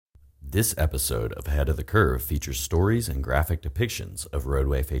This episode of Ahead of the Curve features stories and graphic depictions of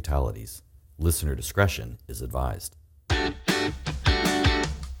roadway fatalities. Listener discretion is advised.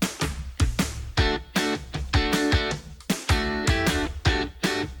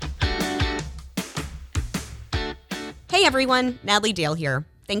 Hey everyone, Natalie Dale here.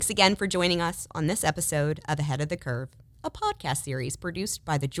 Thanks again for joining us on this episode of Ahead of the Curve, a podcast series produced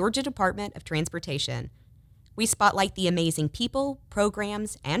by the Georgia Department of Transportation. We spotlight the amazing people,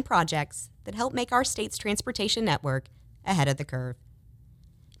 programs, and projects that help make our state's transportation network ahead of the curve.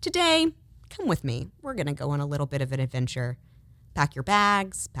 Today, come with me. We're going to go on a little bit of an adventure. Pack your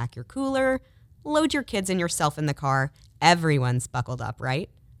bags, pack your cooler, load your kids and yourself in the car. Everyone's buckled up, right?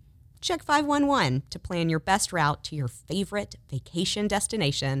 Check 511 to plan your best route to your favorite vacation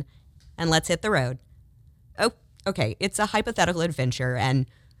destination, and let's hit the road. Oh, okay, it's a hypothetical adventure, and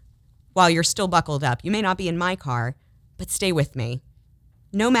while you're still buckled up, you may not be in my car, but stay with me.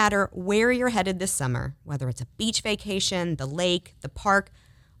 No matter where you're headed this summer, whether it's a beach vacation, the lake, the park,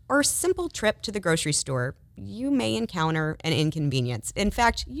 or a simple trip to the grocery store, you may encounter an inconvenience. In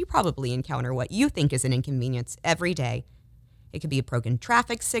fact, you probably encounter what you think is an inconvenience every day. It could be a broken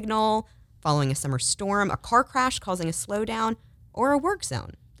traffic signal, following a summer storm, a car crash causing a slowdown, or a work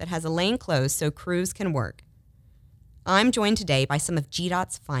zone that has a lane closed so crews can work. I'm joined today by some of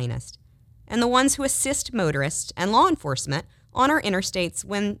GDOT's finest, and the ones who assist motorists and law enforcement on our interstates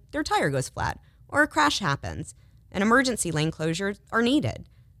when their tire goes flat or a crash happens and emergency lane closures are needed.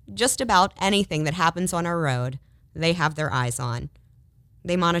 Just about anything that happens on our road, they have their eyes on.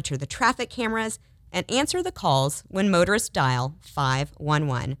 They monitor the traffic cameras and answer the calls when motorists dial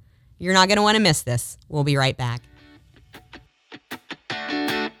 511. You're not going to want to miss this. We'll be right back.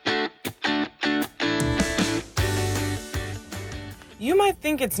 You might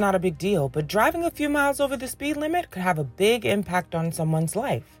think it's not a big deal, but driving a few miles over the speed limit could have a big impact on someone's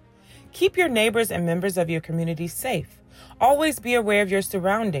life. Keep your neighbors and members of your community safe. Always be aware of your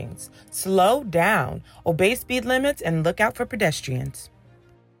surroundings. Slow down, obey speed limits, and look out for pedestrians.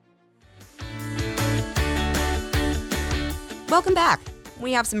 Welcome back.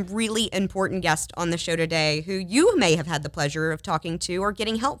 We have some really important guests on the show today who you may have had the pleasure of talking to or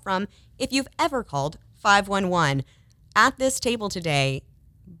getting help from if you've ever called 511. At this table today,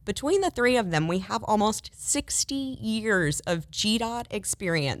 between the three of them, we have almost 60 years of GDOT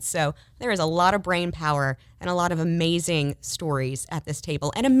experience. So there is a lot of brain power and a lot of amazing stories at this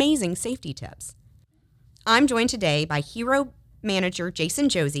table and amazing safety tips. I'm joined today by Hero Manager Jason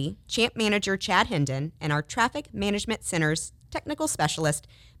Josie, Champ Manager Chad Hendon, and our Traffic Management Center's Technical Specialist,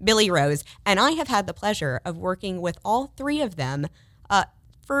 Billy Rose. And I have had the pleasure of working with all three of them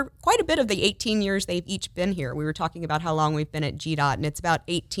for quite a bit of the 18 years they've each been here. We were talking about how long we've been at GDOT, and it's about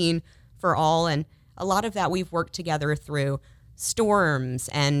 18 for all. And a lot of that we've worked together through storms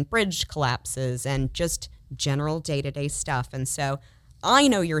and bridge collapses and just general day-to-day stuff. And so I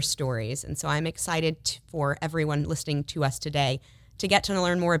know your stories, and so I'm excited for everyone listening to us today to get to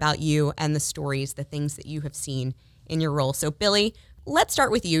learn more about you and the stories, the things that you have seen in your role. So Billy, let's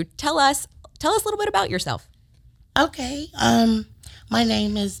start with you. Tell us a little bit about yourself. Okay. My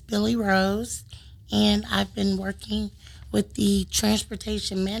name is Billy Rose, and I've been working with the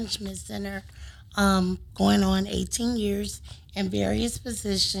Transportation Management Center going on 18 years in various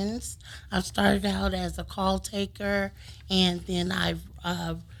positions. I started out as a call taker, and then I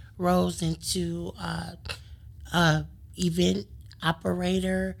rose into event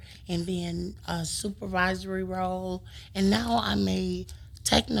operator, and then a supervisory role, and now I'm a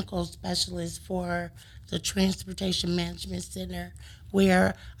technical specialist for the Transportation Management Center,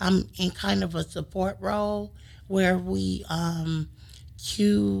 where I'm in kind of a support role where we QA,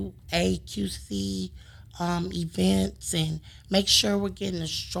 QC events and make sure we're getting the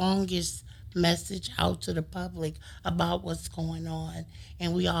strongest message out to the public about what's going on.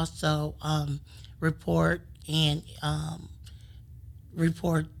 And we also report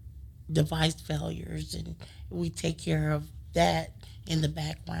device failures, and we take care of that in the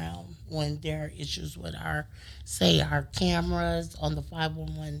background when there are issues with our cameras on the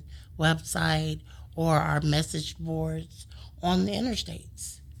 511 website or our message boards on the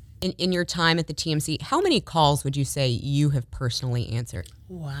interstates. In your time at the TMC, how many calls would you say you have personally answered?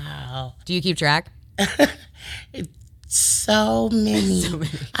 Wow. Do you keep track? So many.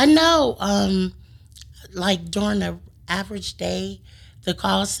 I know, like during an average day, the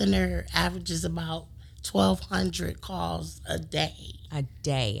call center averages about 1,200 calls a day. A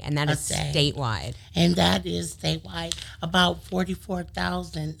day, and that is statewide. And that is statewide, about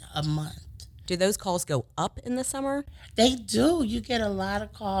 44,000 a month. Do those calls go up in the summer? They do. You get a lot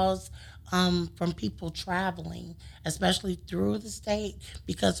of calls from people traveling, especially through the state,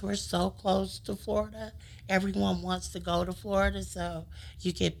 because we're so close to Florida. Everyone wants to go to Florida, so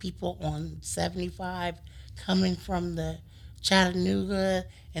you get people on 75 coming from the Chattanooga,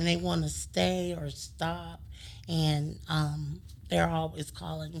 and they want to stay or stop, and they're always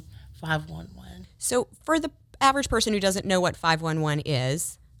calling 511. So for the average person who doesn't know what 511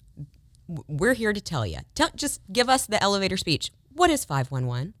 is, we're here to tell you. Just give us the elevator speech. What is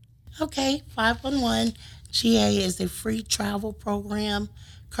 511? Okay, 511 GA is a free travel program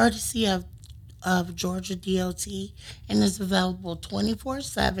courtesy of Georgia DOT and is available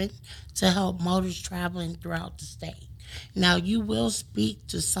 24/7 to help motorists traveling throughout the state. Now, you will speak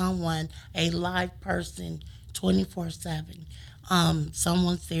to someone, a live person, 24/7.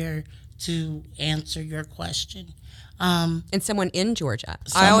 Someone's there to answer your question. And someone in Georgia.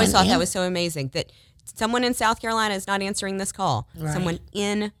 I always thought that was so amazing that someone in South Carolina is not answering this call. Right. Someone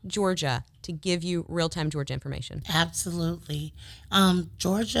in Georgia to give you real-time Georgia information. Absolutely.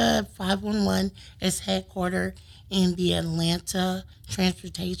 Georgia 511 is headquartered in the Atlanta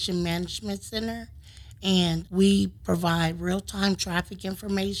Transportation Management Center, and we provide real-time traffic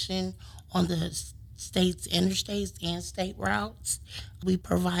information on the state's interstates and state routes. We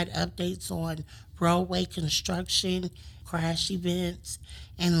provide updates on roadway construction, crash events,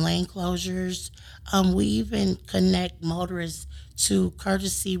 and lane closures. We even connect motorists to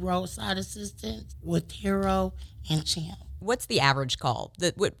courtesy roadside assistance with Hero and Champ. What's the average call?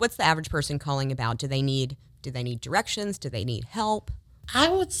 What's the average person calling about? Do they need directions? Do they need help? I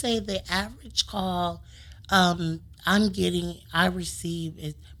would say the average call I receive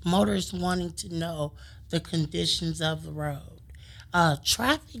is motorists wanting to know the conditions of the road.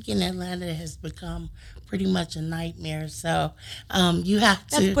 Traffic in Atlanta has become pretty much a nightmare, so you have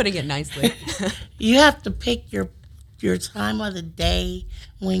to. That's putting it nicely. You have to pick your time of the day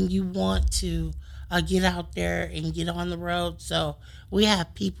when you want to get out there and get on the road. So we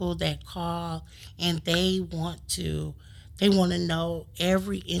have people that call and they want to know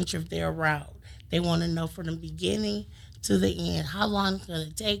every inch of their route. They want to know from the beginning to the end, how long it's going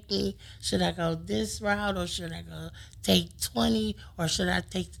to take me. Should I go this route, or should I go take 20, or should I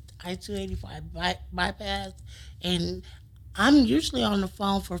take the I-285 bypass? And I'm usually on the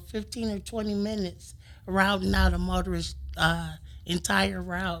phone for 15 or 20 minutes routing out a motorist's entire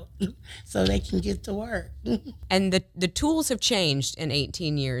route so they can get to work. And the tools have changed in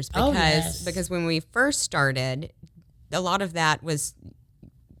 18 years because when we first started, a lot of that was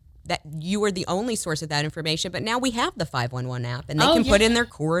that you were the only source of that information, but now we have the 511 app, and they can put in their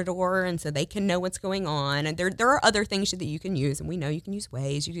corridor, and so they can know what's going on. And there are other things that you can use, and we know you can use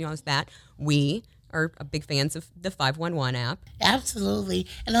Waze, you can use that. We are big fans of the 511 app. Absolutely.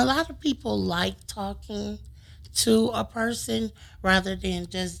 And a lot of people like talking to a person rather than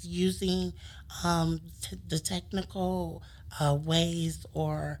just using the technical Waze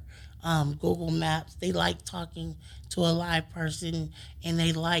or Google Maps. They like talking to a live person, and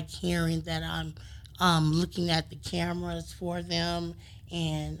they like hearing that I'm looking at the cameras for them,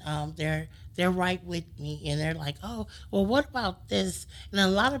 and they're right with me, and they're like, oh, well, what about this? And a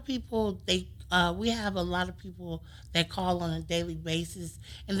lot of people, we have a lot of people that call on a daily basis,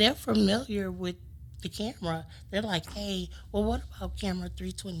 and they're familiar with the camera. They're like, hey, well, what about camera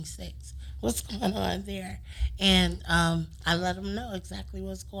 326? What's going on there? And I let them know exactly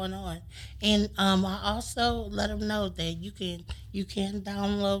what's going on. And I also let them know that you can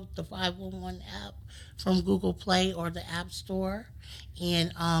download the 511 app from Google Play or the App Store.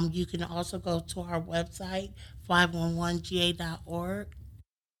 And you can also go to our website, 511ga.org.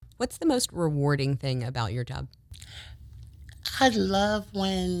 What's the most rewarding thing about your job? I love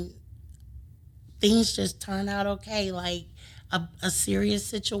when things just turn out okay, like a serious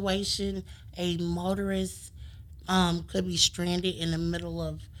situation. A motorist could be stranded in the middle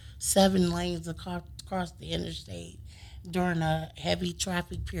of 7 lanes across the interstate during a heavy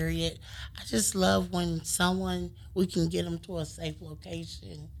traffic period. I just love when we can get them to a safe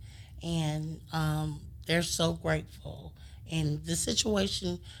location, and they're so grateful. And the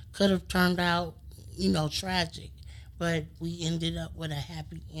situation could have turned out, tragic, but we ended up with a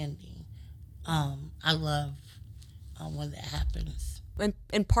happy ending. I love when that happens.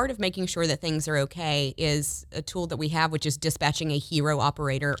 And part of making sure that things are okay is a tool that we have, which is dispatching a hero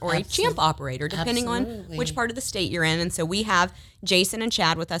operator or a champ operator, depending on which part of the state you're in. And so we have Jason and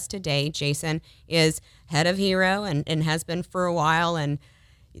Chad with us today. Jason is head of Hero and has been for a while, and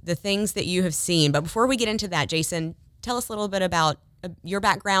the things that you have seen. But before we get into that, Jason, tell us a little bit about your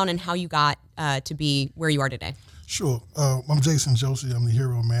background and how you got to be where you are today. Sure. I'm Jason Josie. I'm the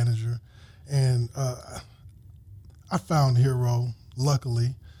Hero manager. And I found Hero,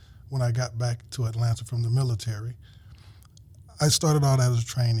 luckily, when I got back to Atlanta from the military. I started out as a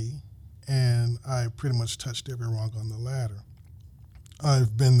trainee, and I pretty much touched every rung on the ladder.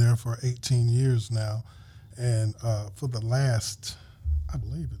 I've been there for 18 years now, and for the last, I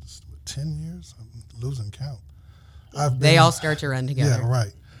believe it's 10 years, I'm losing count. They all start to run together. Yeah,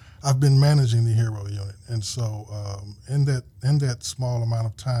 right. I've been managing the HERO unit, and so in that small amount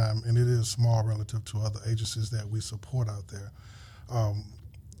of time, and it is small relative to other agencies that we support out there,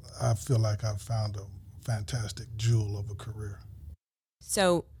 I feel like I've found a fantastic jewel of a career.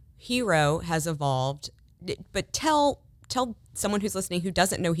 So HERO has evolved, but tell someone who's listening who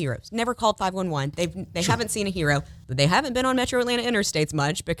doesn't know HERO, never called 511. They Sure. haven't seen a HERO. They haven't been on Metro Atlanta interstates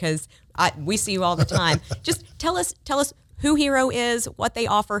much because we see you all the time. Just tell us who HERO is, what they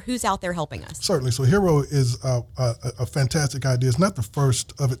offer, who's out there helping us. Certainly. So HERO is a fantastic idea. It's not the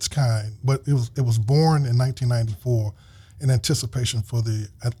first of its kind, but it was born in 1994 in anticipation for the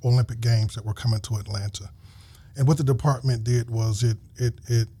Olympic Games that were coming to Atlanta. And what the department did was it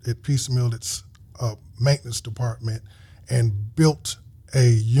piecemealed its maintenance department and built a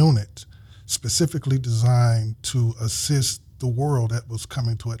unit specifically designed to assist the world that was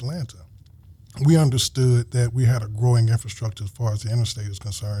coming to Atlanta. We understood that we had a growing infrastructure as far as the interstate is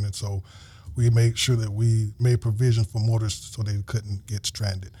concerned, and so we made sure that we made provision for motorists so they couldn't get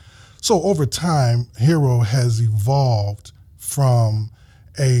stranded. So over time, HERO has evolved from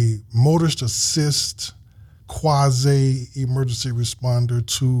a motorist assist quasi-emergency responder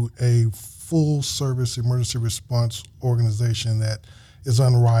to a full-service emergency response organization that is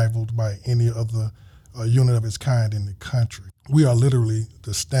unrivaled by any other unit of its kind in the country. We are literally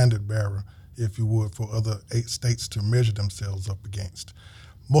the standard bearer, if you would, for other 8 states to measure themselves up against.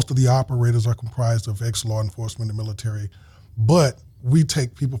 Most of the operators are comprised of ex-law enforcement and military, but we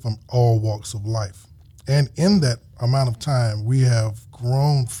take people from all walks of life. And in that amount of time, we have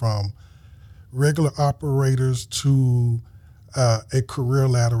grown from regular operators to a career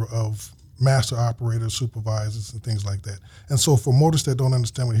ladder of master operators, supervisors, and things like that. And so for motorists that don't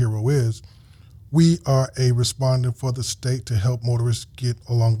understand what HERO is, we are a responder for the state to help motorists get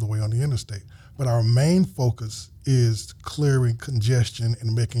along the way on the interstate. But our main focus is clearing congestion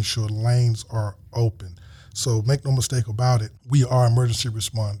and making sure lanes are open. So make no mistake about it, we are emergency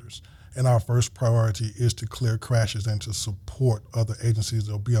responders. And our first priority is to clear crashes and to support other agencies.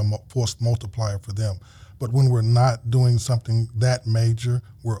 There'll be a force multiplier for them. But when we're not doing something that major,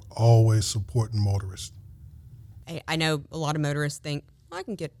 we're always supporting motorists. I know a lot of motorists think, I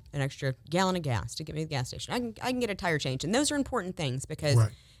can get an extra gallon of gas to get me to the gas station. I can get a tire change. And those are important things because,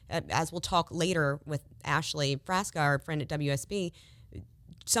 Right. As we'll talk later with Ashley Frasca, our friend at WSB,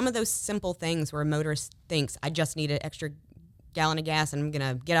 some of those simple things where a motorist thinks, I just need an extra gallon of gas and I'm going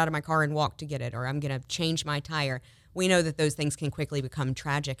to get out of my car and walk to get it, or I'm going to change my tire. We know that those things can quickly become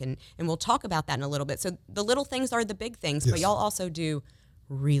tragic, and we'll talk about that in a little bit. So the little things are the big things, but Yes. y'all also do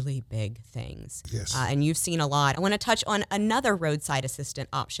really big things. Yes. And you've seen a lot. I want to touch on another roadside assistant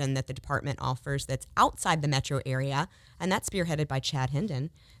option that the department offers that's outside the metro area, and that's spearheaded by Chad Hendon,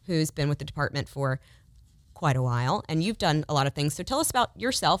 who's been with the department for quite a while, and you've done a lot of things. So tell us about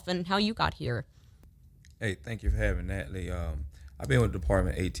yourself and how you got here. Hey, thank you for having Natalie. I've been with the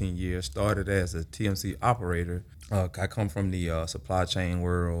department 18 years, started as a TMC operator. I come from the supply chain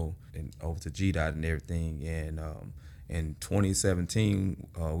world and over to GDOT and everything. And in 2017,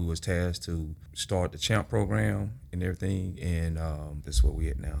 we was tasked to start the CHAMP program and everything. And this is what we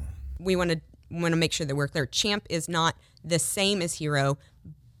at now. We want to make sure that we're clear. CHAMP is not the same as HERO,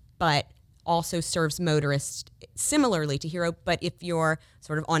 but also serves motorists similarly to HERO. But if you're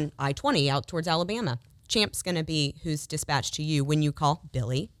sort of on I-20 out towards Alabama, CHAMP's going to be who's dispatched to you when you call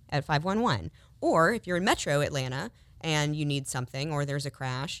Billy at 511. Or if you're in Metro Atlanta and you need something or there's a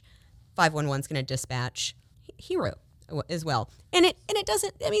crash, 511's going to dispatch HERO as well. And it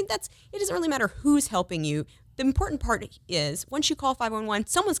doesn't, it doesn't really matter who's helping you. The important part is once you call 511,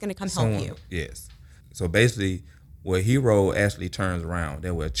 someone's going to come help you. Yes. So basically, where HERO actually turns around,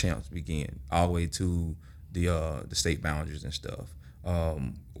 that's where CHAMPs begin, all the way to the state boundaries and stuff.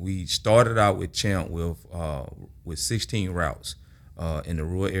 We started out with CHAMP with 16 routes in the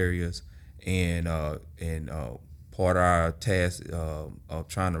rural areas, and part of our task of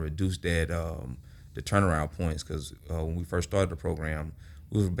trying to reduce that the turnaround points, because when we first started the program,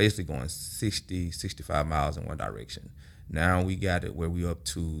 we were basically going 60, 65 miles in one direction. Now we got it where we up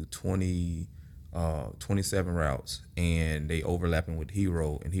to 27 routes, and they overlapping with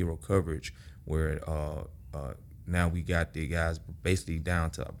HERO and HERO coverage, where now we got the guys basically down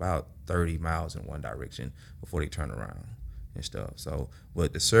to about 30 miles in one direction before they turn around and stuff. So,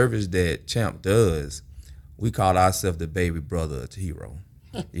 but the service that CHAMP does, we call ourselves the baby brother to HERO.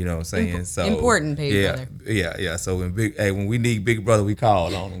 You know what I'm saying? So important Big yeah, Brother. Yeah. So when we need Big Brother, we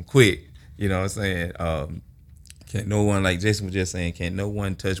call on them quick. You know what I'm saying? Can't no one, like Jason was just saying, can't no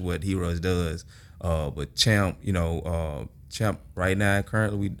one touch what Heroes does. But Champ, Champ right now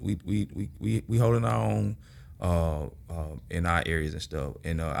currently we holding our own in our areas and stuff.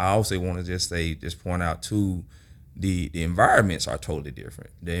 And I also want to just point out too, the environments are totally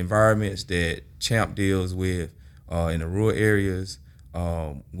different. The environments that Champ deals with in the rural areas,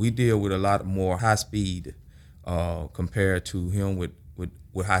 we deal with a lot more high speed compared to him with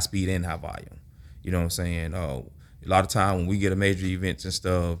high speed and high volume. You know what I'm saying? A lot of time when we get a major events and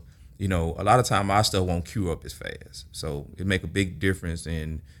stuff, a lot of time our stuff won't queue up as fast. So it make a big difference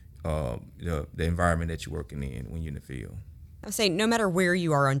in the environment that you're working in when you're in the field. I would say no matter where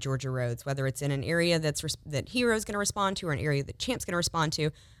you are on Georgia roads, whether it's in an area that Hero's going to respond to or an area that Champ's going to respond to,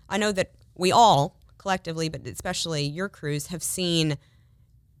 I know that we all collectively, but especially your crews, have seen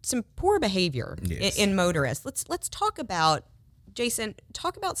some poor behavior in motorists. Let's talk about, Jason,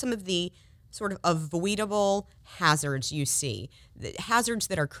 some of the sort of avoidable hazards you see, the hazards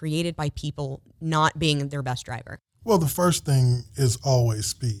that are created by people not being their best driver. Well, the first thing is always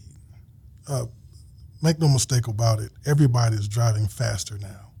speed. Make no mistake about it, everybody's driving faster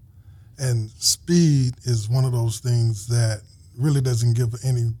now. And speed is one of those things that really doesn't give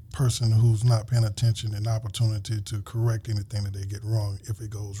any person who's not paying attention an opportunity to correct anything that they get wrong if it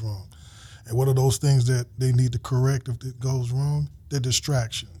goes wrong. And what are those things that they need to correct if it goes wrong? They're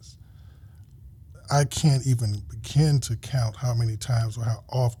distractions. I can't even begin to count how many times or how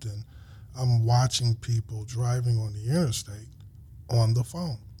often I'm watching people driving on the interstate on the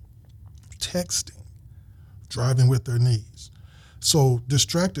phone, texting, driving with their knees. So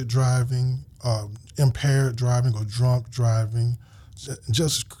distracted driving, impaired driving or drunk driving,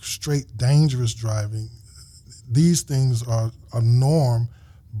 just straight dangerous driving, these things are a norm,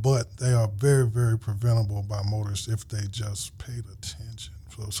 but they are very, very preventable by motorists if they just paid attention.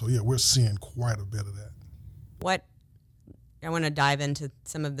 So yeah, we're seeing quite a bit of that. I want to dive into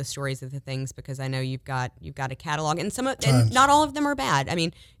some of the stories of the things because I know you've got a catalog, and and not all of them are bad. I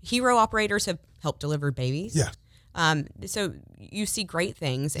mean, Hero operators have helped deliver babies. Yeah. So you see great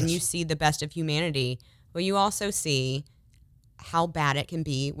things, and you see the best of humanity, but you also see how bad it can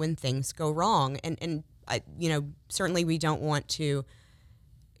be when things go wrong. And certainly we don't want to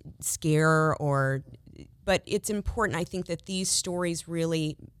scare but it's important. I think that these stories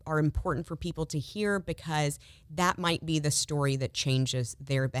really are important for people to hear because that might be the story that changes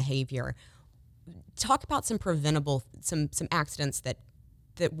their behavior. Talk about some preventable, some accidents that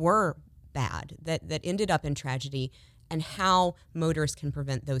were bad, that ended up in tragedy, and how motorists can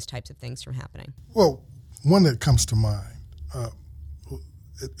prevent those types of things from happening. Well, one that comes to mind,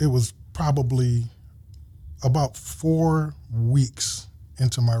 it was probably about 4 weeks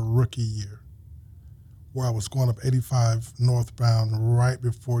into my rookie year, where I was going up 85 northbound right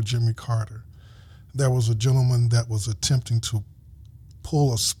before Jimmy Carter. There was a gentleman that was attempting to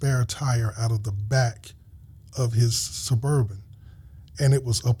pull a spare tire out of the back of his Suburban, and it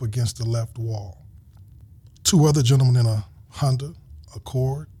was up against the left wall. 2 other gentlemen in a Honda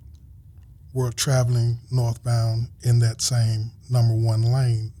Accord were traveling northbound in that same number 1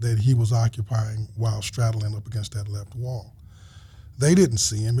 lane that he was occupying while straddling up against that left wall. They didn't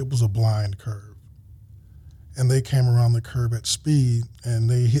see him. It was a blind curve. And they came around the curb at speed, and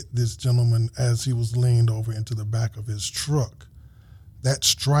they hit this gentleman as he was leaned over into the back of his truck. That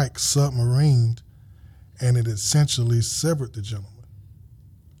strike submarined, and it essentially severed the gentleman.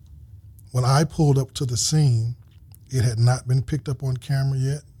 When I pulled up to the scene, it had not been picked up on camera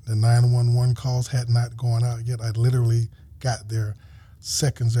yet. The 911 calls had not gone out yet. I literally got there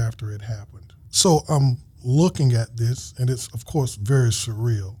seconds after it happened. So I'm looking at this, and it's, of course, very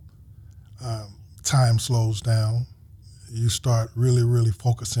surreal. Time slows down. You start really, really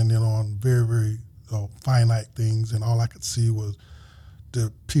focusing in on very, very finite things, and all I could see was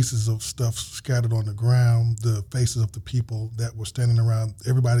the pieces of stuff scattered on the ground, the faces of the people that were standing around.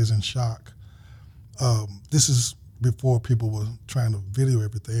 Everybody's in shock. This is before people were trying to video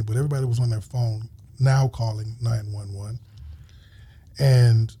everything, but everybody was on their phone now calling 911.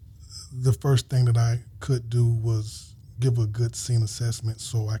 And the first thing that I could do was give a good scene assessment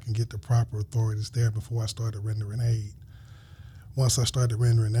so I can get the proper authorities there before I started rendering aid. Once I started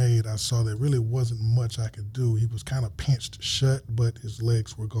rendering aid, I saw there really wasn't much I could do. He was kind of pinched shut, but his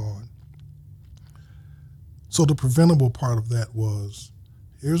legs were gone. So the preventable part of that was,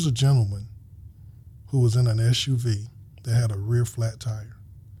 here's a gentleman who was in an SUV that had a rear flat tire.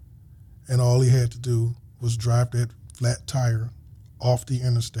 And all he had to do was drive that flat tire off the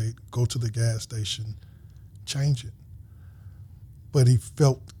interstate, go to the gas station, change it. but he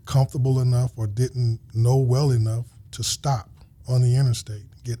felt comfortable enough or didn't know well enough to stop on the interstate,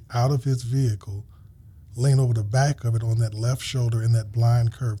 get out of his vehicle, lean over the back of it on that left shoulder in that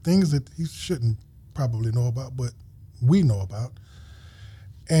blind curve, things that he shouldn't probably know about, but we know about.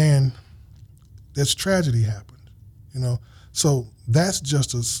 And this tragedy happened, So that's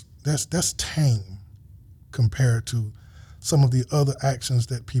that's tame compared to some of the other actions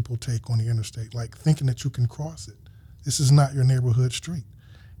that people take on the interstate, like thinking that you can cross it. This is not your neighborhood street.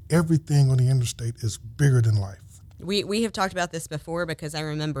 Everything on the interstate is bigger than life. We have talked about this before, because I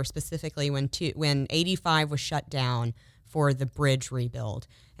remember specifically when 85 was shut down for the bridge rebuild,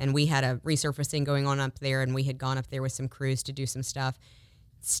 and we had a resurfacing going on up there, and we had gone up there with some crews to do some stuff.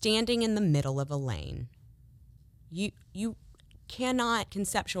 Standing in the middle of a lane, you cannot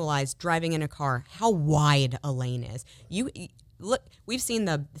conceptualize driving in a car how wide a lane is. You look, we've seen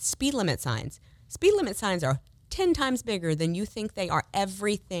the speed limit signs. Speed limit signs are 10 times bigger than you think they are.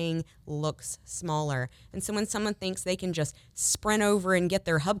 Everything looks smaller. And so when someone thinks they can just sprint over and get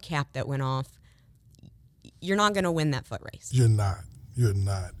their hubcap that went off, you're not going to win that foot race. You're not.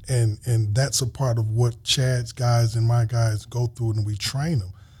 And that's a part of what Chad's guys and my guys go through, and we train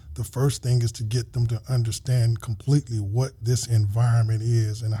them. The first thing is to get them to understand completely what this environment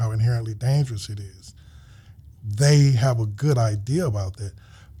is and how inherently dangerous it is. They have a good idea about that,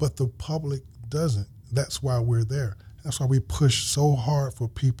 but the public doesn't. That's why we're there. That's why we push so hard for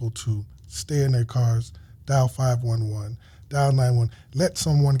people to stay in their cars, dial 511, dial 911. Let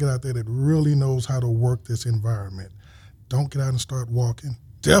someone get out there that really knows how to work this environment. Don't get out and start walking.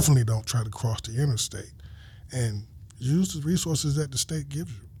 Definitely don't try to cross the interstate. And use the resources that the state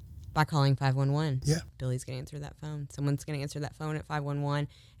gives you. By calling 511. Yeah. Billy's going to answer that phone. Someone's going to answer that phone at 511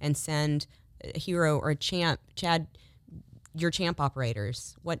 and send a hero or a champ, Chad, your champ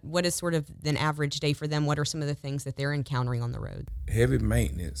operators. What is sort of an average day for them? What are some of the things that they're encountering on the road? Heavy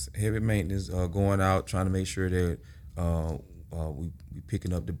maintenance, going out, trying to make sure that we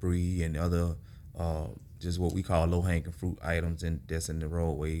picking up debris and other just what we call low-hanging fruit items that's in the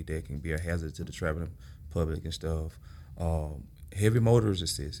roadway that can be a hazard to the traveling public and stuff. Heavy motorist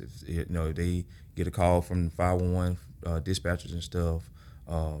assist. If they get a call from 511 dispatchers and stuff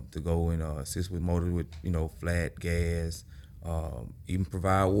to go and assist with motor with flat gas, even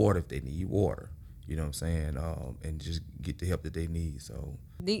provide water if they need water. You know what I'm saying? And just get the help that they need. So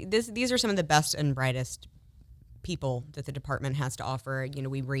these are some of the best and brightest people that the department has to offer.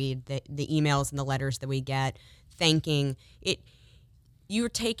 We read the emails and the letters that we get thanking it. You're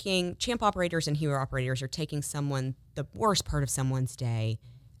taking champ operators and hero operators are taking the worst part of someone's day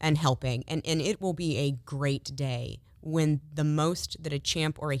and helping. And it will be a great day when the most that a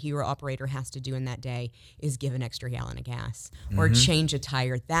champ or a hero operator has to do in that day is give an extra gallon of gas or change a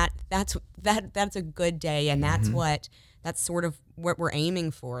tire. That's a good day, and that's sort of what we're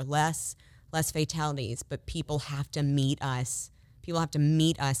aiming for. Less fatalities, but people have to meet us. People have to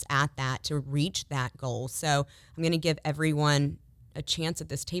meet us at that to reach that goal. So I'm going to give everyone a chance at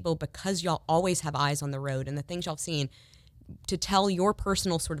this table, because y'all always have eyes on the road and the things y'all have seen, to tell your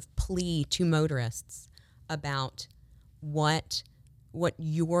personal sort of plea to motorists about what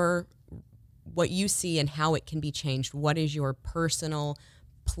you see and how it can be changed. What is your personal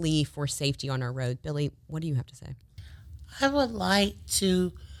plea for safety on our road? Billy, what do you have to say? I would like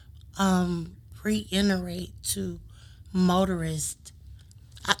to reiterate to motorists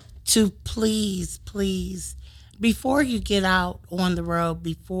to please, before you get out on the road,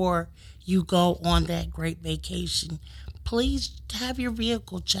 before you go on that great vacation, please have your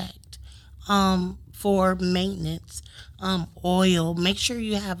vehicle checked for maintenance, oil. Make sure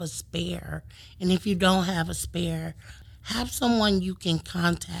you have a spare. And if you don't have a spare, have someone you can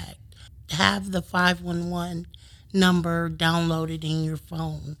contact. Have the 511 number downloaded in your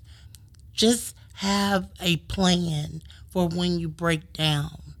phone. Just have a plan for when you break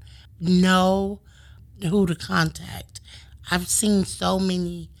down. Know who to contact. I've seen so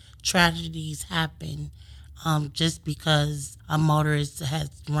many tragedies happen just because a motorist has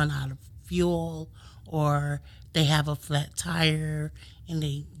run out of fuel or they have a flat tire and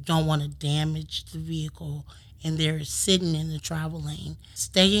they don't want to damage the vehicle and they're sitting in the travel lane.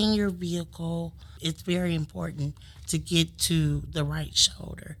 Stay in your vehicle. It's very important to get to the right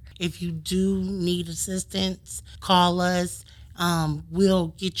shoulder. If you do need assistance, call us. We'll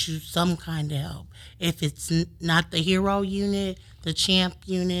get you some kind of help. If it's not the hero unit, the champ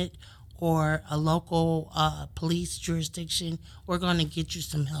unit, or a local police jurisdiction, we're going to get you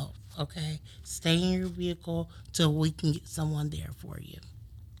some help, okay? Stay in your vehicle till we can get someone there for you.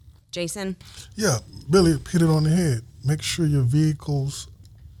 Jason? Yeah, Billy hit it on the head. Make sure your vehicles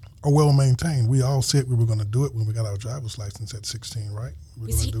are well maintained. We all said we were going to do it when we got our driver's license at 16, right?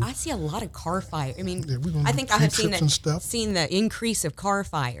 I see a lot of car fire. I mean, Yeah, we're gonna I do think I have seen trips and stuff. the increase of car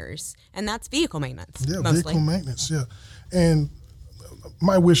fires, and that's vehicle maintenance Yeah, mostly. vehicle maintenance, yeah. And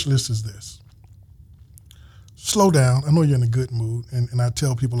my wish list is this. Slow down. I know you're in a good mood, and I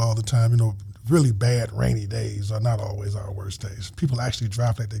tell people all the time, really bad rainy days are not always our worst days. People actually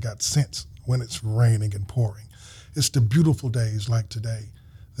drive like they got sense when it's raining and pouring. It's the beautiful days like today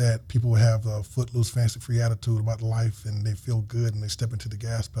that people have a footloose, fancy-free attitude about life, and they feel good, and they step into the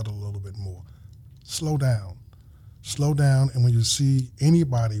gas pedal a little bit more. Slow down. Slow down, and when you see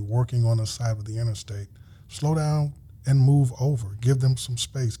anybody working on the side of the interstate, slow down and move over. Give them some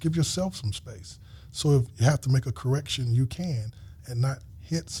space. Give yourself some space. So if you have to make a correction, you can, and not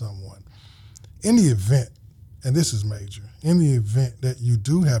hit someone. In the event, and this is major, in the event that you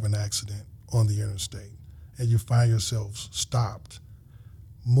do have an accident on the interstate and you find yourselves stopped,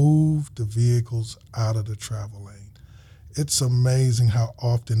 move the vehicles out of the travel lane. It's amazing how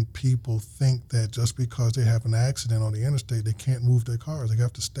often people think that just because they have an accident on the interstate, they can't move their cars. They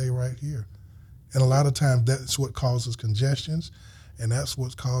have to stay right here. And a lot of times that's what causes congestions, and that's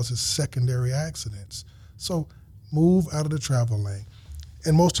what causes secondary accidents. So move out of the travel lane.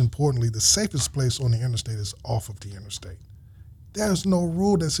 And most importantly, the safest place on the interstate is off of the interstate. There's no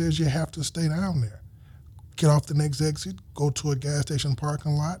rule that says you have to stay down there. Get off the next exit, go to a gas station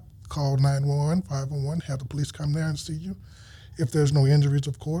parking lot, call 911, 511, have the police come there and see you. If there's no injuries,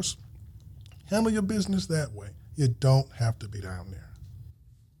 of course, handle your business that way. You don't have to be down there.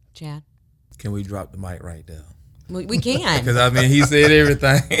 Chad? Can we drop the mic right there? We can. Because, he said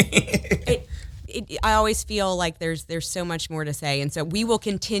everything. I always feel like there's so much more to say, and so we will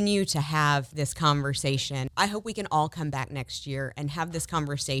continue to have this conversation. I hope we can all come back next year and have this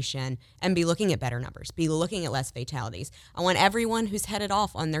conversation and be looking at better numbers, be looking at less fatalities. I want everyone who's headed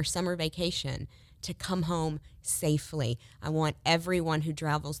off on their summer vacation to come home safely. I want everyone who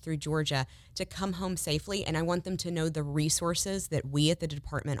travels through Georgia to come home safely, and I want them to know the resources that we at the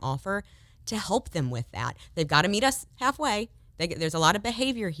department offer to help them with that. They've got to meet us halfway. There's a lot of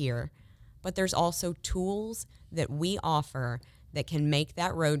behavior here, but there's also tools that we offer that can make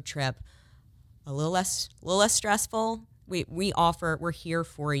that road trip a little less stressful. We're here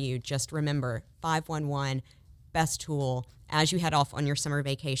for you. Just remember, 511, best tool as you head off on your summer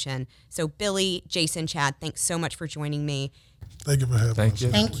vacation. So Billy, Jason, Chad, thanks so much for joining me. Thank you for having us.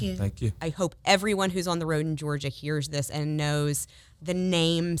 Thank you. Thank you. I hope everyone who's on the road in Georgia hears this and knows the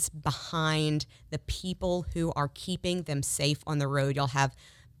names behind the people who are keeping them safe on the road. Y'all have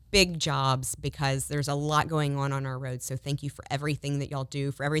big jobs because there's a lot going on our roads. So thank you for everything that y'all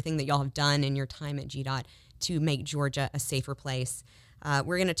do, for everything that y'all have done in your time at GDOT to make Georgia a safer place.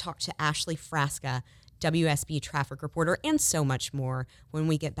 We're going to talk to Ashley Frasca, WSB traffic reporter, and so much more when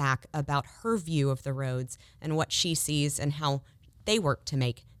we get back about her view of the roads and what she sees and how they work to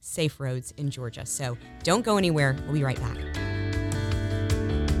make safe roads in Georgia. So don't go anywhere. We'll be right back.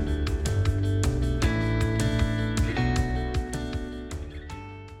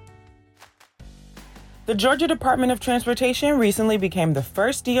 The Georgia Department of Transportation recently became the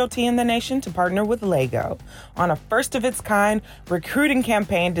first DOT in the nation to partner with LEGO on a first-of-its-kind recruiting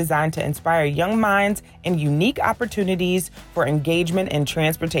campaign designed to inspire young minds and unique opportunities for engagement in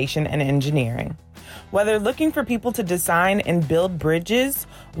transportation and engineering. Whether looking for people to design and build bridges,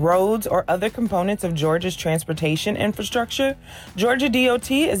 roads, or other components of Georgia's transportation infrastructure, Georgia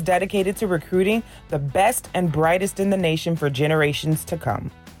DOT is dedicated to recruiting the best and brightest in the nation for generations to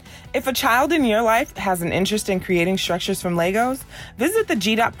come. If a child in your life has an interest in creating structures from Legos, visit the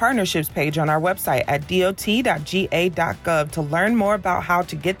GDOT Partnerships page on our website at dot.ga.gov to learn more about how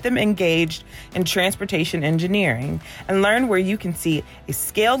to get them engaged in transportation engineering and learn where you can see a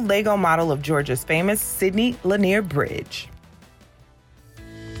scaled Lego model of Georgia's famous Sidney Lanier Bridge.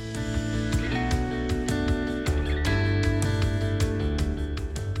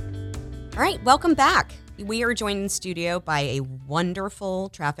 All right, welcome back. We are joined in studio by a wonderful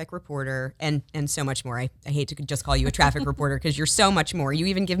traffic reporter and so much more. I hate to just call you a traffic reporter because you're so much more. You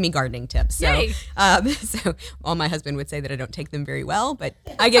even give me gardening tips. So, well, my husband would say that I don't take them very well, but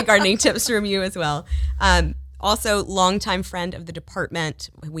I get gardening tips from you as well. Also, longtime friend of the department.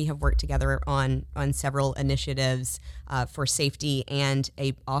 We have worked together on several initiatives for safety and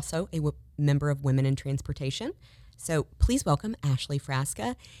also a member of Women in Transportation. So please welcome Ashley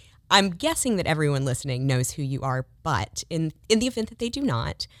Frasca. I'm guessing that everyone listening knows who you are, but in the event that they do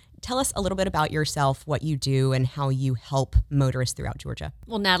not, tell us a little bit about yourself, what you do, and how you help motorists throughout Georgia.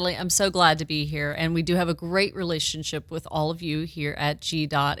 Well, Natalie, I'm so glad to be here. And we do have a great relationship with all of you here at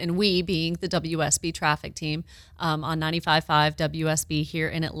GDOT, and we being the WSB traffic team on 95.5 WSB here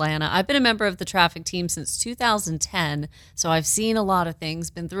in Atlanta. I've been a member of the traffic team since 2010, so I've seen a lot of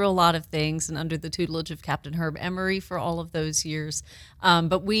things, been through a lot of things, and under the tutelage of Captain Herb Emery for all of those years.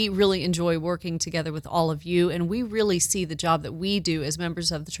 But we really enjoy working together with all of you, and we really see the job that we do as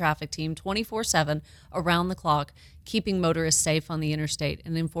members of the traffic team 24/7 around the clock, keeping motorists safe on the interstate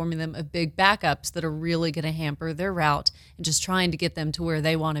and informing them of big backups that are really going to hamper their route and just trying to get them to where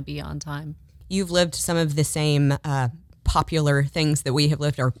they want to be on time. You've lived some of the same popular things that we have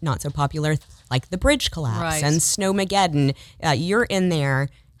lived, or not so popular, like the bridge collapse Right. and Snowmageddon. You're in there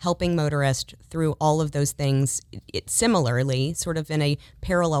helping motorists through all of those things, similarly, sort of in a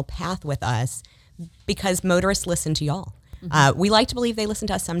parallel path with us, because motorists listen to y'all. We like to believe they listen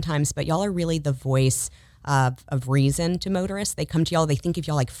to us sometimes, but y'all are really the voice of reason to motorists. They come to y'all, they think of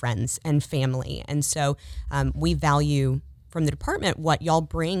y'all like friends and family. And so we value from the department what y'all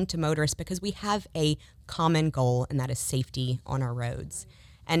bring to motorists, because we have a common goal, and that is safety on our roads.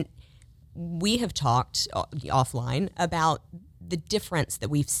 And we have talked offline about the difference that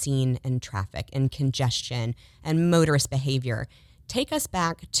we've seen in traffic and congestion and motorist behavior. Take us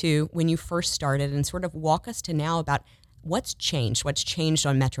back to when you first started and sort of walk us to now about what's changed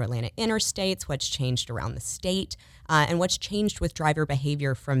on Metro Atlanta interstates, what's changed around the state, and what's changed with driver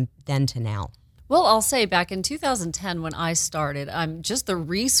behavior from then to now. Well, I'll say back in 2010 when I started, just the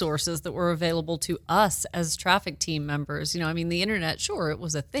resources that were available to us as traffic team members. You know, I mean, the internet, sure, it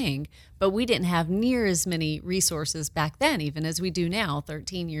was a thing, but we didn't have near as many resources back then, even as we do now,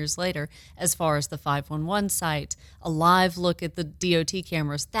 13 years later, as far as the 511 site, a live look at the DOT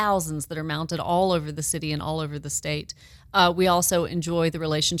cameras, thousands that are mounted all over the city and all over the state. We also enjoy the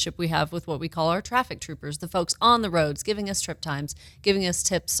relationship we have with what we call our traffic troopers, the folks on the roads, giving us trip times, giving us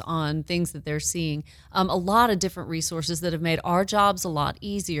tips on things that they're seeing. A lot of different resources that have made our jobs a lot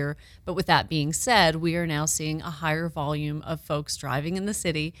easier. But with that being said, we are now seeing a higher volume of folks driving in the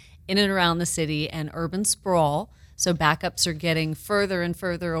city, in and around the city, and urban sprawl. So backups are getting further and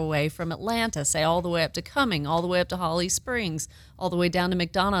further away from Atlanta, say all the way up to Cumming, all the way up to Holly Springs, all the way down to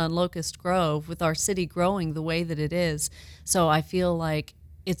McDonough and Locust Grove, with our city growing the way that it is. So I feel like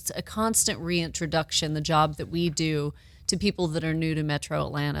it's a constant reintroduction, the job that we do, to people that are new to Metro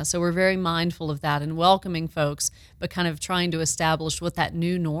Atlanta. So we're very mindful of that and welcoming folks, but kind of trying to establish what that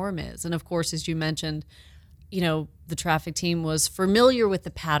new norm is. And of course, as you mentioned, you know, the traffic team was familiar with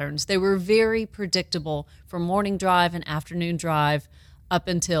the patterns. They were very predictable from morning drive and afternoon drive up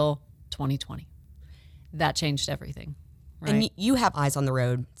until 2020. That changed everything. Right? And you have eyes on the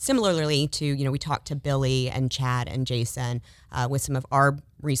road. Similarly to, you know, we talked to Billy and Chad and Jason with some of our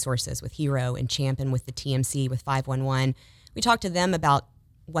resources with Hero and Champion with the TMC with 511. We talked to them about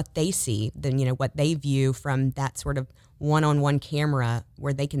what they see, then, you know, what they view from that sort of one-on-one camera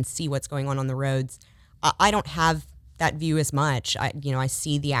where they can see what's going on the roads. I don't have that view as much. I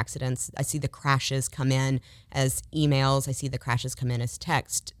see the accidents. I see the crashes come in as emails. I see the crashes come in as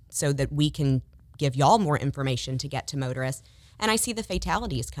text, so that we can give y'all more information to get to motorists. And I see the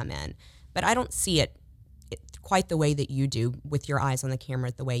fatalities come in, but I don't see it quite the way that you do with your eyes on the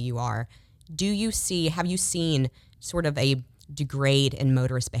camera the way you are. Have you seen sort of a degrade in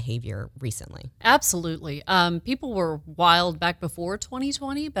motorist behavior recently? Absolutely. People were wild back before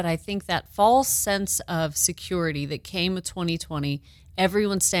 2020, but I think that false sense of security that came with 2020,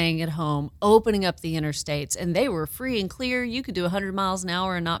 everyone staying at home, opening up the interstates, and they were free and clear. You could do 100 miles an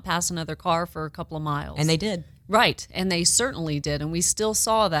hour and not pass another car for a couple of miles. And they did. Right, and they certainly did, and we still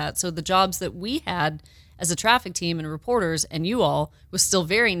saw that. So the jobs that we had as a traffic team and reporters, and you all, was still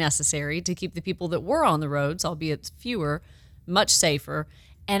very necessary to keep the people that were on the roads, albeit fewer, much safer.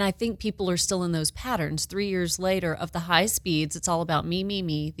 And I think people are still in those patterns 3 years later of the high speeds. It's all about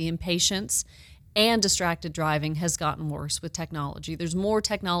me. The impatience and distracted driving has gotten worse with technology. There's more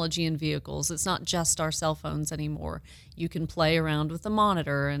technology in vehicles. It's not just our cell phones anymore. You can play around with the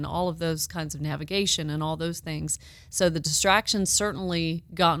monitor and all of those kinds of navigation and all those things. So the distractions certainly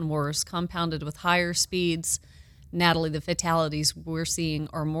gotten worse, compounded with higher speeds. Natalie, the fatalities we're seeing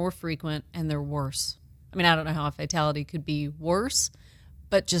are more frequent and they're worse. I mean, I don't know how a fatality could be worse,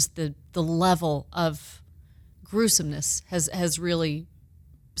 but just the level of gruesomeness has really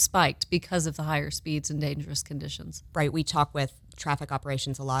spiked because of the higher speeds and dangerous conditions. Right. We talk with traffic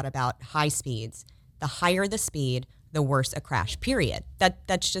operations a lot about high speeds. The higher the speed, the worse a crash, period.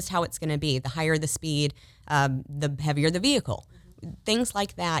 That's just how it's going to be. The higher the speed, the heavier the vehicle. Things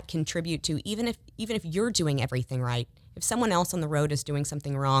like that contribute to, even if you're doing everything right, if someone else on the road is doing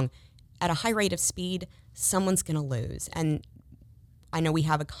something wrong at a high rate of speed, someone's going to lose. And I know we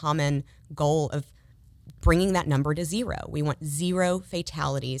have a common goal of bringing that number to zero. We want 0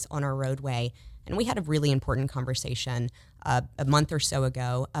 fatalities on our roadway. And we had a really important conversation a month or so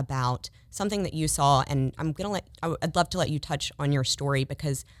ago about something that you saw. And I'd love to let you touch on your story,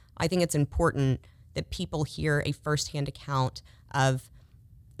 because I think it's important that people hear a firsthand account of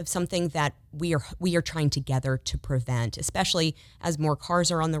something that we are trying together to prevent, especially as more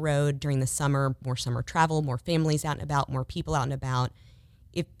cars are on the road during the summer, more summer travel, more families out and about, more people out and about.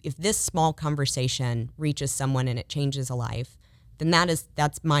 If this small conversation reaches someone and it changes a life, then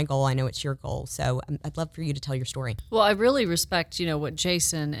that's my goal. I know it's your goal. So I'd love for you to tell your story. Well, I really respect, what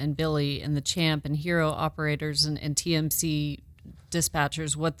Jason and Billy and the Champ and Hero operators and TMC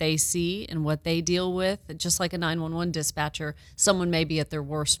dispatchers, what they see and what they deal with. Just like a 911 dispatcher, someone may be at their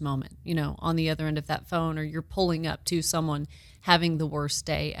worst moment, on the other end of that phone, or you're pulling up to someone having the worst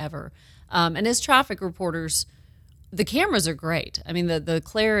day ever. And as traffic reporters, the cameras are great. I mean, the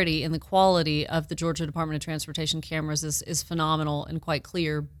clarity and the quality of the Georgia Department of Transportation cameras is phenomenal and quite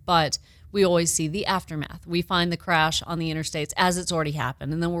clear, but we always see the aftermath. We find the crash on the interstates as it's already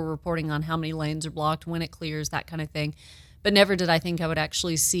happened, and then we're reporting on how many lanes are blocked, when it clears, that kind of thing. But never did I think I would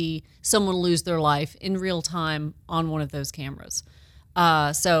actually see someone lose their life in real time on one of those cameras.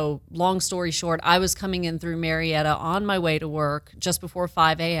 So long story short, I was coming in through Marietta on my way to work just before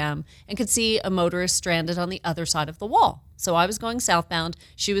 5 a.m. and could see a motorist stranded on the other side of the wall. So I was going southbound.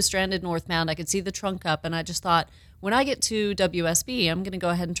 She was stranded northbound. I could see the trunk up, and I just thought, when I get to WSB, I'm going to go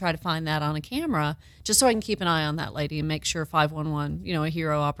ahead and try to find that on a camera just so I can keep an eye on that lady and make sure 511, a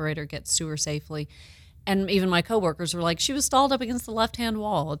Hero operator, gets to her safely. And even my coworkers were like, she was stalled up against the left-hand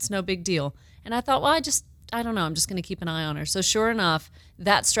wall. It's no big deal. And I thought, well, I don't know. I'm just going to keep an eye on her. So sure enough,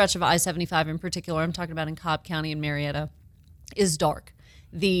 that stretch of I-75 in particular, I'm talking about in Cobb County and Marietta, is dark.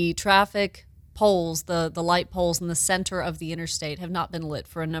 The traffic poles, the light poles in the center of the interstate have not been lit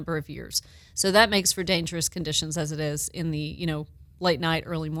for a number of years. So that makes for dangerous conditions as it is in the, late night,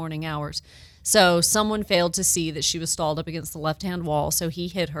 early morning hours. So someone failed to see that she was stalled up against the left-hand wall, so he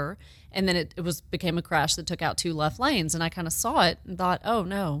hit her, and then it became a crash that took out 2 left lanes, and I kind of saw it and thought, oh,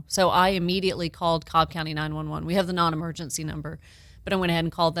 no. So I immediately called Cobb County 911. We have the non-emergency number, but I went ahead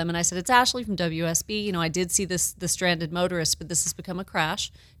and called them, and I said, it's Ashley from WSB. I did see the stranded motorist, but this has become a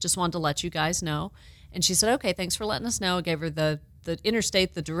crash. Just wanted to let you guys know. And she said, okay, thanks for letting us know. I gave her the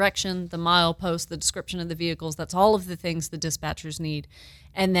interstate, the direction, the milepost, the description of the vehicles. That's all of the things the dispatchers need.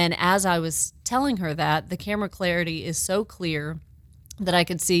 And then as I was telling her that, the camera clarity is so clear that I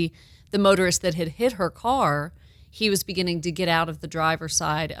could see the motorist that had hit her car. He was beginning to get out of the driver's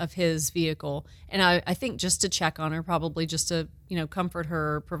side of his vehicle. And I think just to check on her, probably just to, comfort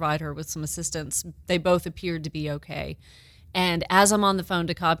her, provide her with some assistance. They both appeared to be okay. And as I'm on the phone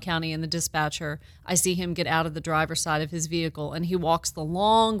to Cobb County and the dispatcher, I see him get out of the driver's side of his vehicle, and he walks the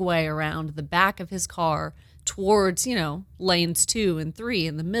long way around the back of his car towards, lanes 2 and 3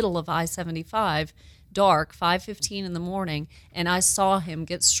 in the middle of I-75, dark, 5:15 in the morning, and I saw him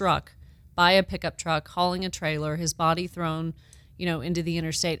get struck by a pickup truck hauling a trailer, his body thrown, into the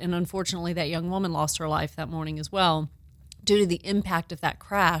interstate. And unfortunately, that young woman lost her life that morning as well due to the impact of that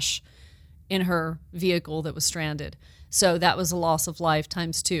crash in her vehicle that was stranded. So that was a loss of life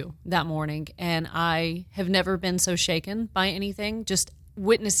times 2 that morning. And I have never been so shaken by anything, just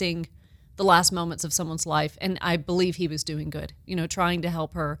witnessing the last moments of someone's life. And I believe he was doing good, trying to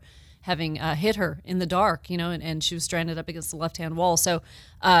help her, having hit her in the dark, and she was stranded up against the left-hand wall. So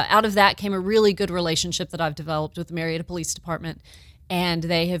out of that came a really good relationship that I've developed with the Marietta Police Department. And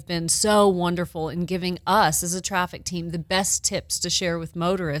they have been so wonderful in giving us as a traffic team the best tips to share with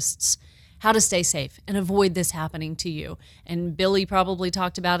motorists how to stay safe and avoid this happening to you. And Billy probably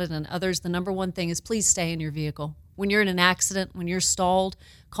talked about it, and others. The number one thing is please stay in your vehicle. When you're in an accident, when you're stalled,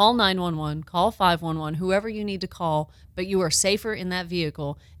 call 911, call 511, whoever you need to call, but you are safer in that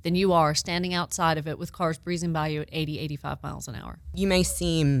vehicle than you are standing outside of it with cars breezing by you at 80, 85 miles an hour. You may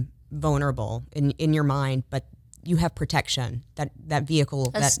seem vulnerable in your mind, but you have protection. That vehicle,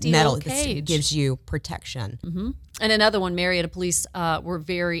 that metal, gives you protection. Mm-hmm. And another one, Marietta Police were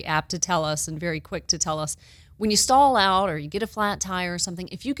very apt to tell us and very quick to tell us, when you stall out or you get a flat tire or something,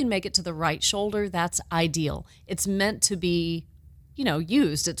 if you can make it to the right shoulder, that's ideal. It's meant to be,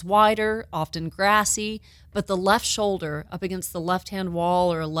 used. It's wider, often grassy, but the left shoulder up against the left-hand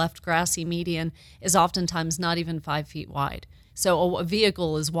wall or a left grassy median is oftentimes not even 5 feet wide. So a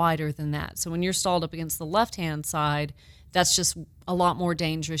vehicle is wider than that. So when you're stalled up against the left-hand side, that's just a lot more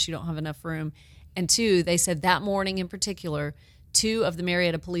dangerous. You don't have enough room. And 2, they said that morning in particular, 2 of the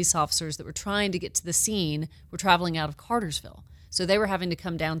Marietta police officers that were trying to get to the scene were traveling out of Cartersville. So they were having to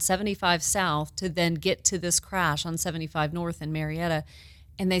come down 75 South to then get to this crash on 75 North in Marietta.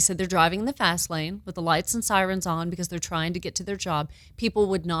 And they said they're driving in the fast lane with the lights and sirens on because they're trying to get to their job. People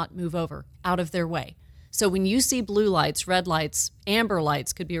would not move over, out of their way. So when you see blue lights, red lights, amber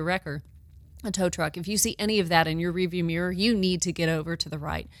lights, could be a wrecker, a tow truck, if you see any of that in your rearview mirror, you need to get over to the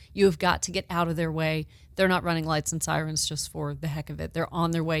right. You have got to get out of their way. They're not running lights and sirens just for the heck of it. They're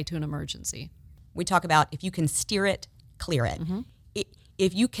on their way to an emergency. We talk about if you can steer it, clear it.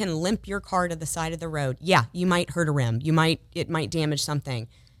 If you can limp your car to the side of the road, yeah, you might hurt a rim. It might damage something,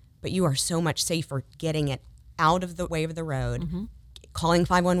 but you are so much safer getting it out of the way of the road, calling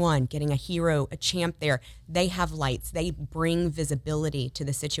 511, getting a hero, a champ there. They have lights. They bring visibility to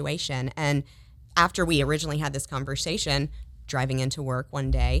the situation. And after we originally had this conversation, driving into work one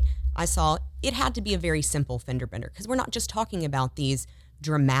day, I saw it had to be a very simple fender bender because we're not just talking about these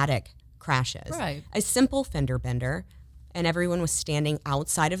dramatic crashes. Right. A simple fender bender. And everyone was standing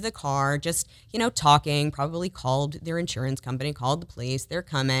outside of the car, just, talking, probably called their insurance company, called the police, they're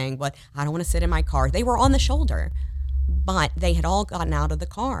coming, but I don't want to sit in my car. They were on the shoulder, but they had all gotten out of the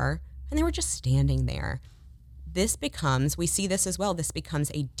car and they were just standing there. We see this as well, this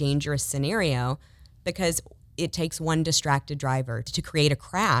becomes a dangerous scenario because it takes one distracted driver to create a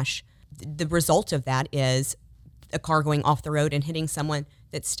crash. The result of that is a car going off the road and hitting someone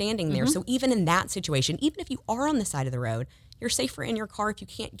that's standing there. So even in that situation, even if you are on the side of the road, you're safer in your car if you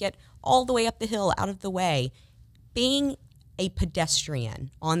can't get all the way up the hill out of the way. Being a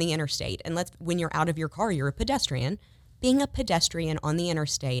pedestrian on the interstate, and when you're out of your car, you're a pedestrian. Being a pedestrian on the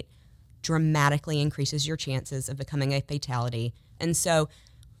interstate dramatically increases your chances of becoming a fatality. And so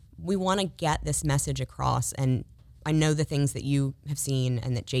we want to get this message across. And I know the things that you have seen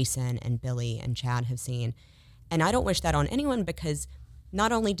and that Jason and Billy and Chad have seen. And I don't wish that on anyone because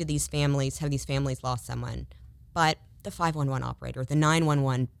not only do these families lost someone, but the 511 operator, the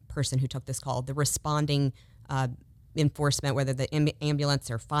 911 person who took this call, the responding enforcement, whether the ambulance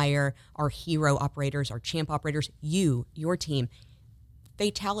or fire, our hero operators, our champ operators, your team,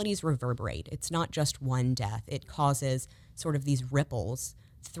 fatalities reverberate. It's not just one death. It causes sort of these ripples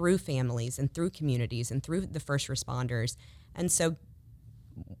through families and through communities and through the first responders. And so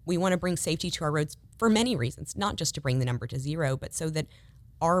we want to bring safety to our roads for many reasons, not just to bring the number to zero, but so that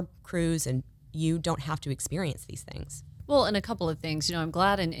our crews and you don't have to experience these things. Well, and a couple of things. I'm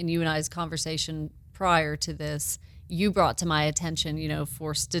glad in you and I's conversation prior to this, you brought to my attention,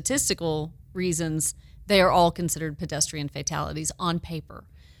 for statistical reasons, they are all considered pedestrian fatalities on paper.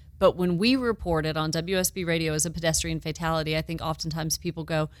 But when we report it on WSB radio as a pedestrian fatality, I think oftentimes people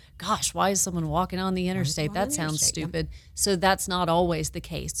go, gosh, why is someone walking on the interstate? That sounds stupid. So that's not always the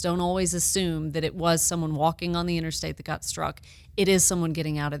case. Don't always assume that it was someone walking on the interstate that got struck. It is someone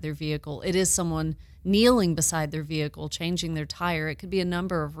getting out of their vehicle. It is someone kneeling beside their vehicle, changing their tire. It could be a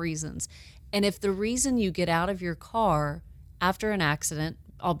number of reasons. And if the reason you get out of your car after an accident,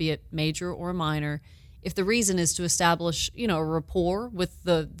 albeit major or minor, if the reason is to establish, a rapport with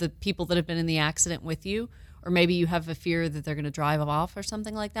the people that have been in the accident with you, or maybe you have a fear that they're going to drive off or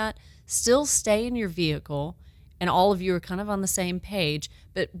something like that, still stay in your vehicle and all of you are kind of on the same page,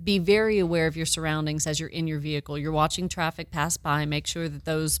 but be very aware of your surroundings as you're in your vehicle. You're watching traffic pass by. Make sure that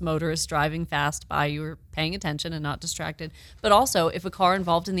those motorists driving fast by you are paying attention and not distracted. But also, if a car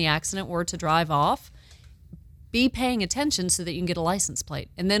involved in the accident were to drive off, be paying attention so that you can get a license plate.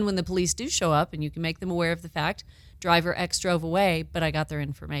 And then when the police do show up and you can make them aware of the fact, driver X drove away, but I got their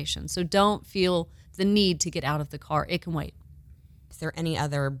information. So don't feel the need to get out of the car. It can wait. Is there any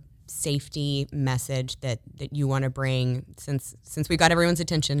other safety message that you want to bring since we got everyone's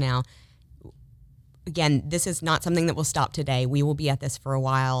attention now? Again, this is not something that will stop today. We will be at this for a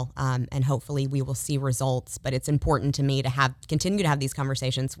while, and hopefully we will see results. But it's important to me to continue to have these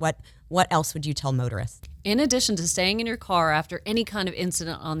conversations. What else would you tell motorists? In addition to staying in your car after any kind of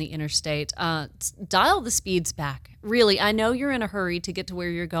incident on the interstate, dial the speeds back. Really, I know you're in a hurry to get to where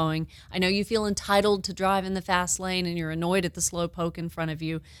you're going. I know you feel entitled to drive in the fast lane and you're annoyed at the slow poke in front of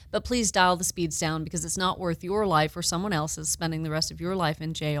you, but please dial the speeds down because it's not worth your life or someone else's spending the rest of your life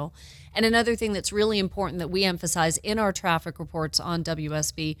in jail. And another thing that's really important that we emphasize in our traffic reports on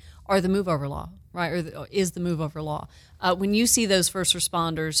WSB are the move over law, right? Or is the move over law. When you see those first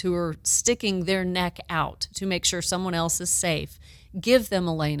responders who are sticking their neck out to make sure someone else is safe, give them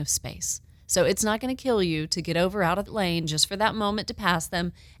a lane of space. So it's not going to kill you to get over out of the lane just for that moment to pass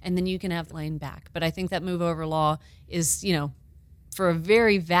them, and then you can have the lane back. But I think that move over law is, for a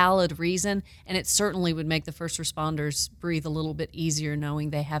very valid reason, and it certainly would make the first responders breathe a little bit easier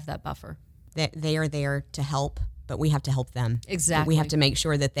knowing they have that buffer. They are there to help, but we have to help them. Exactly. We have to make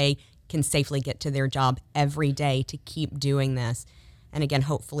sure that they can safely get to their job every day to keep doing this. And again,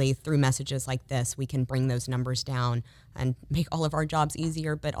 hopefully through messages like this, we can bring those numbers down and make all of our jobs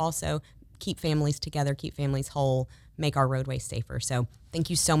easier, but also keep families together, keep families whole, make our roadways safer. So thank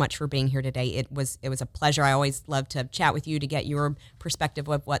you so much for being here today. It was a pleasure. I always love to chat with you to get your perspective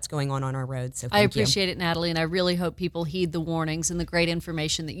of what's going on our roads. So I thank you. appreciate it, Natalie, and I really hope people heed the warnings and the great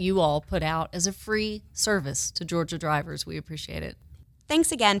information that you all put out as a free service to Georgia drivers. We appreciate it.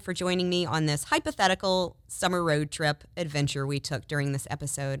 Thanks again for joining me on this hypothetical summer road trip adventure we took during this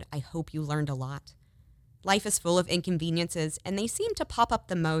episode. I hope you learned a lot. Life is full of inconveniences, and they seem to pop up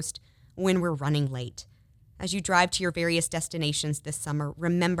the most when we're running late. As you drive to your various destinations this summer,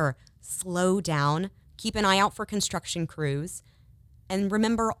 remember, slow down, keep an eye out for construction crews, and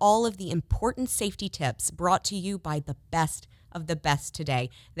remember all of the important safety tips brought to you by the best of the best today.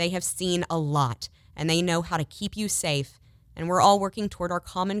 They have seen a lot, and they know how to keep you safe, and we're all working toward our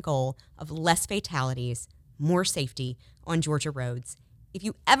common goal of less fatalities, more safety on Georgia roads. If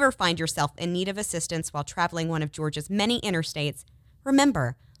you ever find yourself in need of assistance while traveling one of Georgia's many interstates,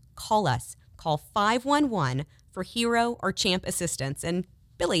 remember, call us. Call 511 for hero or champ assistance, and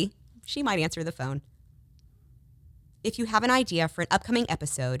Billy, she might answer the phone. If you have an idea for an upcoming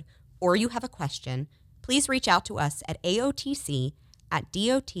episode or you have a question, please reach out to us at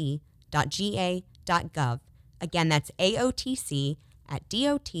aotc@dot.ga.gov. Again, that's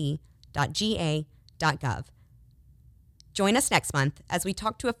aotc@dot.ga.gov. Join us next month as we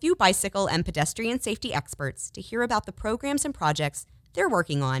talk to a few bicycle and pedestrian safety experts to hear about the programs and projects they're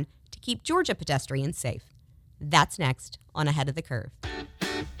working on to keep Georgia pedestrians safe. That's next on Ahead of the Curve.